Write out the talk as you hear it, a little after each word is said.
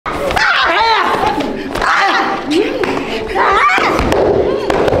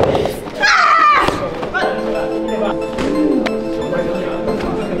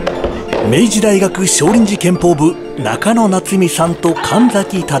明治大学少林寺拳法部中野夏美さんと神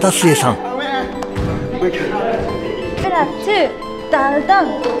崎忠末さん。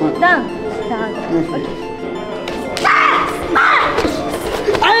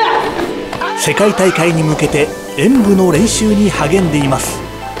世界大会に向けて演武の練習に励んでいます。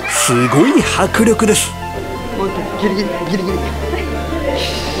すごい迫力です。ギリギリギリギリ。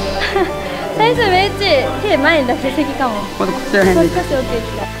最初めっちゃ手前に出しすぎかも。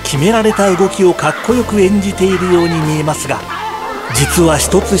決められた動きをかっこよく演じているように見えますが、実は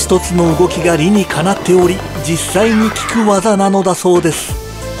一つ一つの動きが理にかなっており、実際に効く技なのだそうです。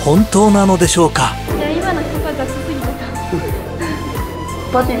本当なのでしょうか。いや、今の許可出しすぎたか。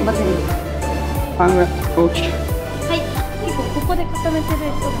バチンバチン。パンが大きく。はい、結構ここで固めてる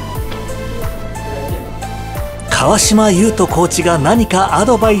人が。川島優斗コーチが何かア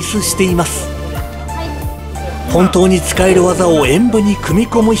ドバイスしています。本当に使える技を演武に組み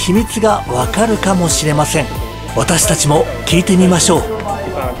込む秘密がわかるかもしれません。私たちも聞いてみましょう。イ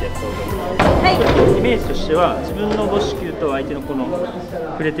メージとしては、自分の母子球と相手のこの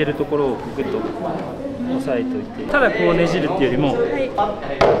触れてるところをグッと押さえておいて、ただこうねじるっていうよりも、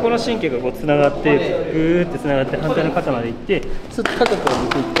この神経がこうつながって、グーってつながって反対の肩までいって、ちょっと肩から向い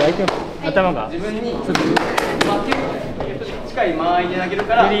ていって相手の頭が自分に近い間合いで投げる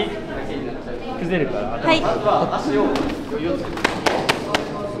からより崩れるから頭が足を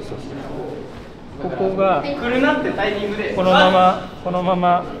ここが来るなってタイミングでこのま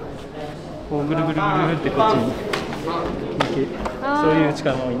まこうぐるぐるぐるぐるってこっちに向け、そういう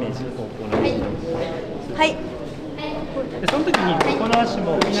力のイメージの方向に。はい。でその時にこの足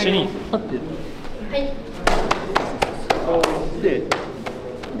も一緒にパッてこうで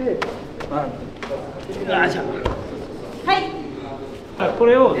バンあじゃはい。こ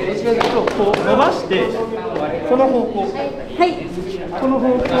れをどちらかというとこう伸ばしてこの方向、はい、この方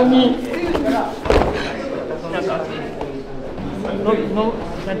向になんか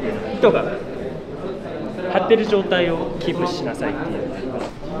なんていうの、糸が張ってる状態をキープしなさいっていう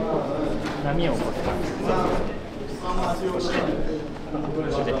波を起こす感じです。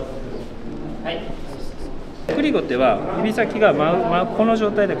そしてはい。クリゴテは指先がこの状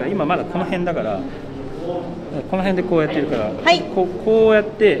態だから、今まだこの辺だから。この辺でこうやってるから、はい、こうやっ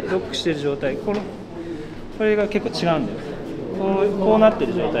てロックしてる状態、これが結構違うんだよ。こうなって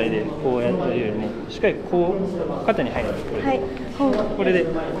る状態でこうやってるよりもしっかりこう肩に入る。はい、これで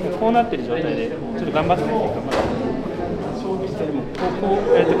こうなってる状態でちょっと頑張ってこ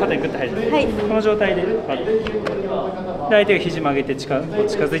うやって肩にグッと入る、はい、この状態でパッとで相手が肘曲げて近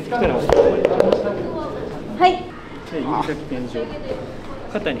づいてきたらはい、で指先天井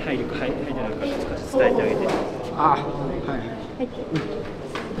肩に入るか入ってないか伝えてあげて、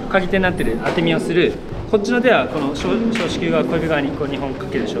鍵手になってる当て身をする。こっちの手はこの小指球が小指側にこう2本か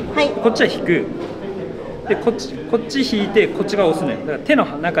けるでしょ、はい、こっちは引くでこっち引いてこっち側押すのよ。だから手の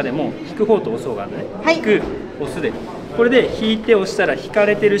中でも引く方と押す方があるね、はい、引く押すでこれで引いて押したら引か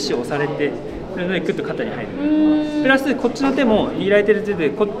れてるし押されてそれでグッと肩に入る。プラスこっちの手も握られてる手で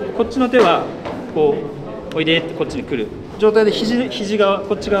こっちの手はこうおいでってこっちに来る状態で肘側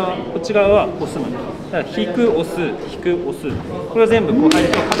こっち側は押すのよ。だから引く押す引く押す、これを全部こう入る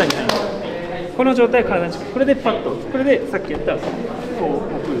と肩に入る。この状態体に近い。これでパッとこれでさっきやったこう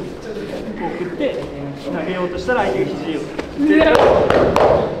送って投げようとしたら相手が肘を振ってるから、だか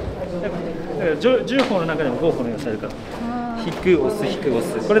ら10歩の中でも5歩の要素あるから、引く押す引く押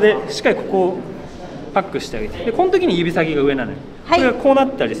す、これでしっかりここをパックしてあげて、でこの時に指先が上なのよ、はい、これがこうな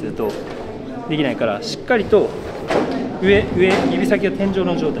ったりするとできないから、しっかりと上指先が天井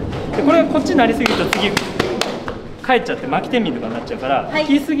の状態で、これがこっちになりすぎると次帰っちゃって巻き天秤とかになっちゃうから、はい、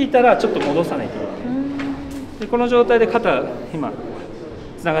引きすぎたらちょっと戻さないといけない。でこの状態で肩今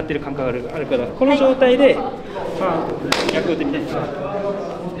つながってる感覚があるから、この状態で、はい、逆打ってみたいな、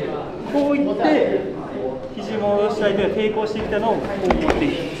こういって肘戻した相手が抵抗してきたのをこう持ってい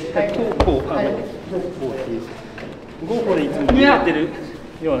く、こうっていう5歩でいつもやってる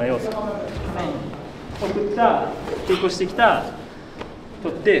ような要素、送った抵抗してきた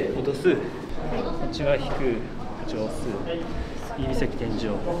取って落とす、こっちが引くこっちが押す、指先天井で、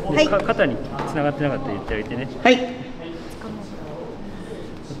はい、肩につながってなかったら言ってあげてね。はい。こ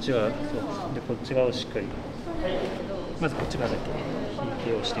っちはそうでこっち側をしっかりまずこっち側だけ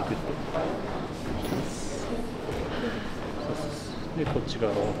引いて押していくって、でこっち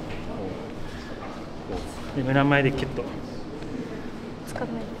側をこうで胸前でキュッとつかめ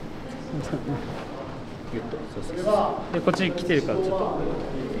る。ギュッとそうでこっちに来てるからちょっと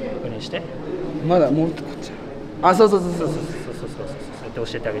にして。まだもうこっち。あ、そうそうそうそう。そうやっ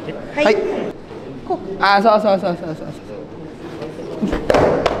て教えてあげて。はい。あ、そうそうそうそうそう。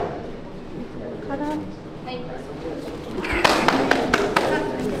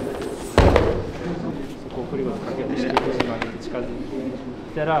振り子かけようとして近づい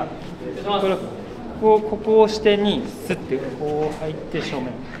たら、ここを支点にスッてこう入って正面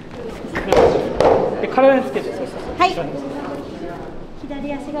で体につけて、そうはい。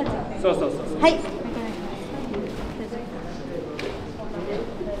左足がそうはい。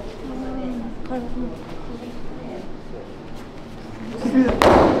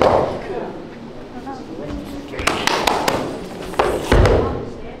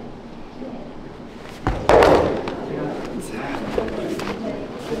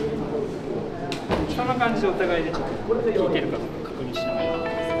そんな感じでお互いでちょっと効いてるか確認しながら。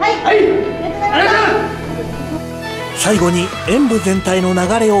はい。最後に演舞全体の流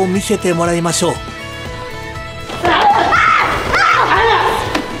れを見せてもらいましょう。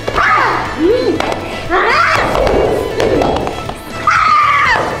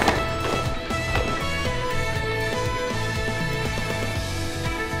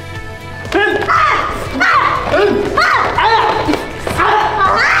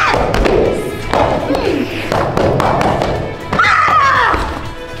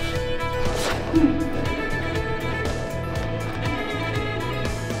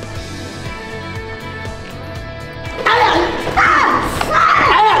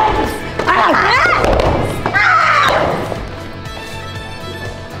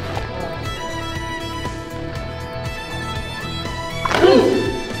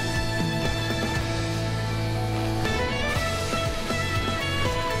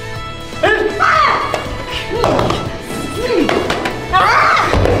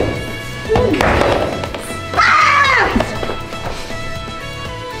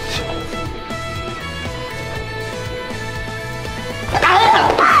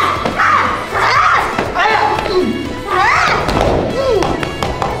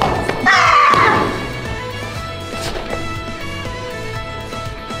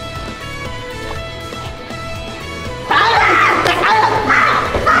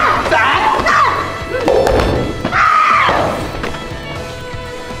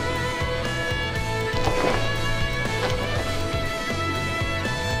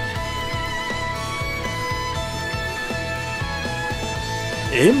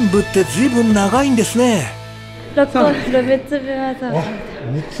演舞ってずいぶん長いんですね。6個別分技を。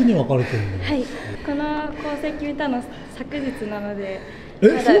3つに分かれてるんだ。はい。この構成決めたの昨日なので、そ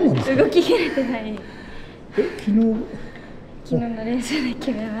うなんですか？動き切れてない。昨日の練習で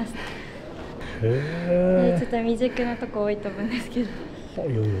決めました。ちょっと未熟なとこ多いと思うんですけど。いや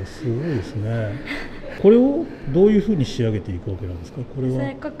いや、すごいですね。これをどういうふうに仕上げていくわけなんですか？これ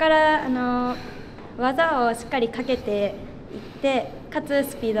はここから技をしっかりかけていって、かつ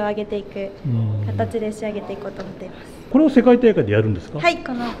スピードを上げていく形で仕上げていこうと思っています。これを世界大会でやるんですか？はい、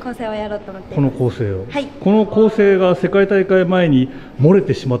この構成をやろうと思っています。この構成を、はい、この構成が世界大会前に漏れ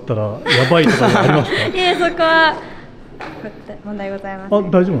てしまったらやばいとかありますか？いえ、そこは問題ございません。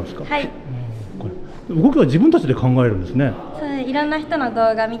大丈夫なんですか？はい。動きは自分たちで考えるんですね。そう、いろんな人の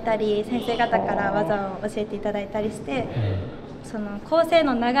動画見たり、先生方から技を教えていただいたりして、その構成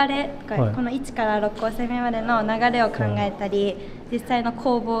の流れ、この1から6構成目までの流れを考えたり、実際の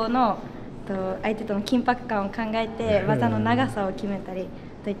攻防の相手との緊迫感を考えて技の長さを決めたり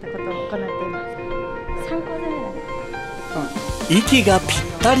といったことを行っています。3構成目なんです。息がぴっ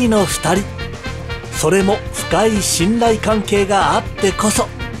たりの2人、それも深い信頼関係があってこそ。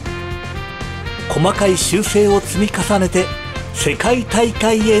細かい修正を積み重ねて世界大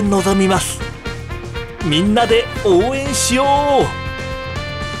会へ臨みます。みんなで応援しよう。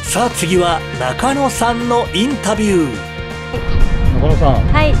さあ次は中野さんのインタビュー。中野さん、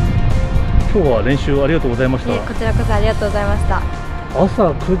はい、今日は練習ありがとうございました。こちらこそありがとうございました。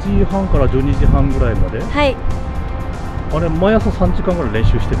朝9時半から12時半ぐらいまで。はい。あれ、毎朝3時間ぐらい練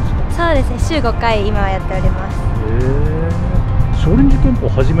習してるんですか？そうですね、週5回今はやっております。少林寺拳法を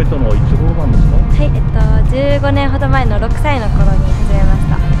始めたのはいつ頃なんですか？はい、15年ほど前の6歳の頃に始めまし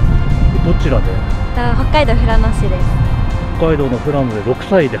た。どちらで？北海道富良野市です。北海道の富良野で6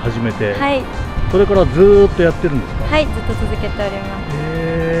歳で始めて、はい、それからずーっとやってるんですか？はい、ずっと続けております。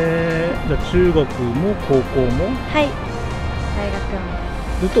じゃあ中学も高校も？はい、大学も。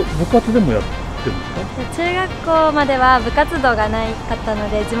ずっと部活でもやってるんですか？中学校までは部活動がないかったの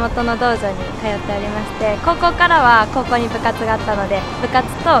で地元の道場に通っておりまして、高校からは高校に部活があったので部活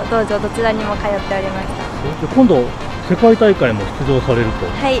と道場どちらにも通っておりました。で今度世界大会も出場されると？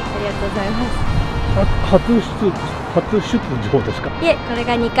はい、ありがとうございます。初出初出場ですか？いえ、これ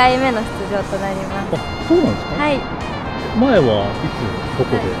が2回目の出場となります。あ、そうなんですか？はい。前はいつど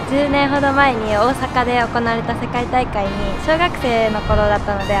こで？10年ほど前に大阪で行われた世界大会に小学生の頃だっ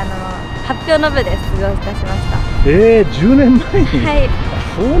たので発表の部で出場いたしました。10年前に。はい。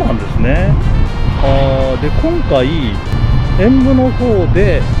そうなんですね。で今回演舞の方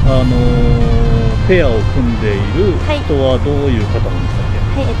でペアを組んでいる人はどういう方なんですかね？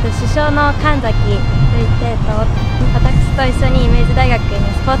はい、主将の神崎といって私と一緒に明治大学に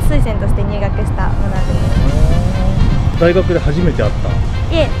スポーツ推薦として入学したものです。大学で初めて会った？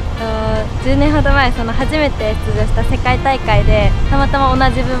いえ、10年ほど前、その初めて出場した世界大会でたまたま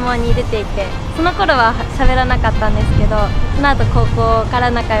同じ部門に出ていて、その頃は喋らなかったんですけど、その後高校か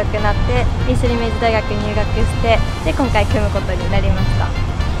ら仲良くなって一緒に明治大学に入学して、で今回組むことになりました。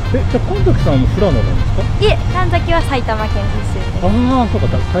じゃあ神崎さんも富良野なんですか？いえ、神崎は埼玉県出身です。ああ、そうか、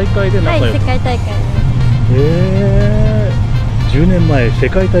大会で仲良く。はい、世界大会です。10年前世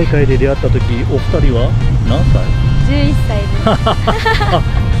界大会で出会った時、お二人は何歳？11歳です。あ、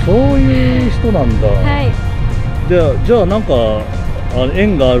そういう人なんだ。はい。じゃあなんか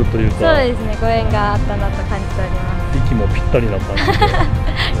縁があるというか。そうですね、ご縁があったなと感じております。息もぴったりな感じで。ありが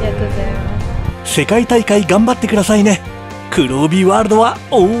とうございます。世界大会頑張ってくださいね。黒帯ワールドは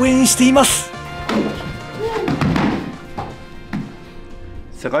応援しています。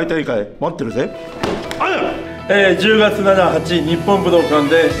世界大会待ってるぜ。10月7、8日本武道館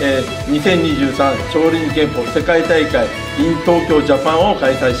で、2023少林拳法世界大会 in 東京ジャパンを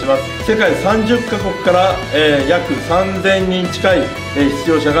開催します。世界30カ国から、約3000人近い、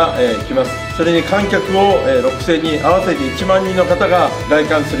出場者が、来ます。それに観客を、6000人合わせて1万人の方が来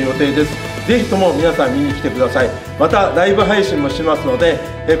館する予定です。ぜひとも皆さん見に来てください。またライブ配信もしますので、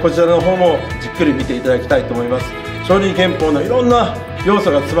こちらの方もじっくり見ていただきたいと思います。少林拳法のいろんな要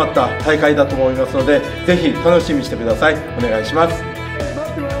素が詰まった大会だと思いますので、ぜひ楽しみにしてください。お願いします。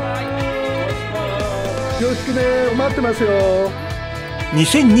よろしくね、待ってますよ。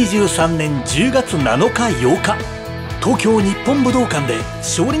2023年10月7日8日、東京日本武道館で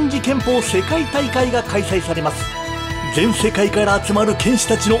少林寺拳法世界大会が開催されます。全世界から集まる剣士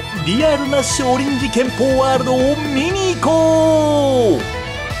たちのリアルな少林寺拳法ワールドを見に行こう。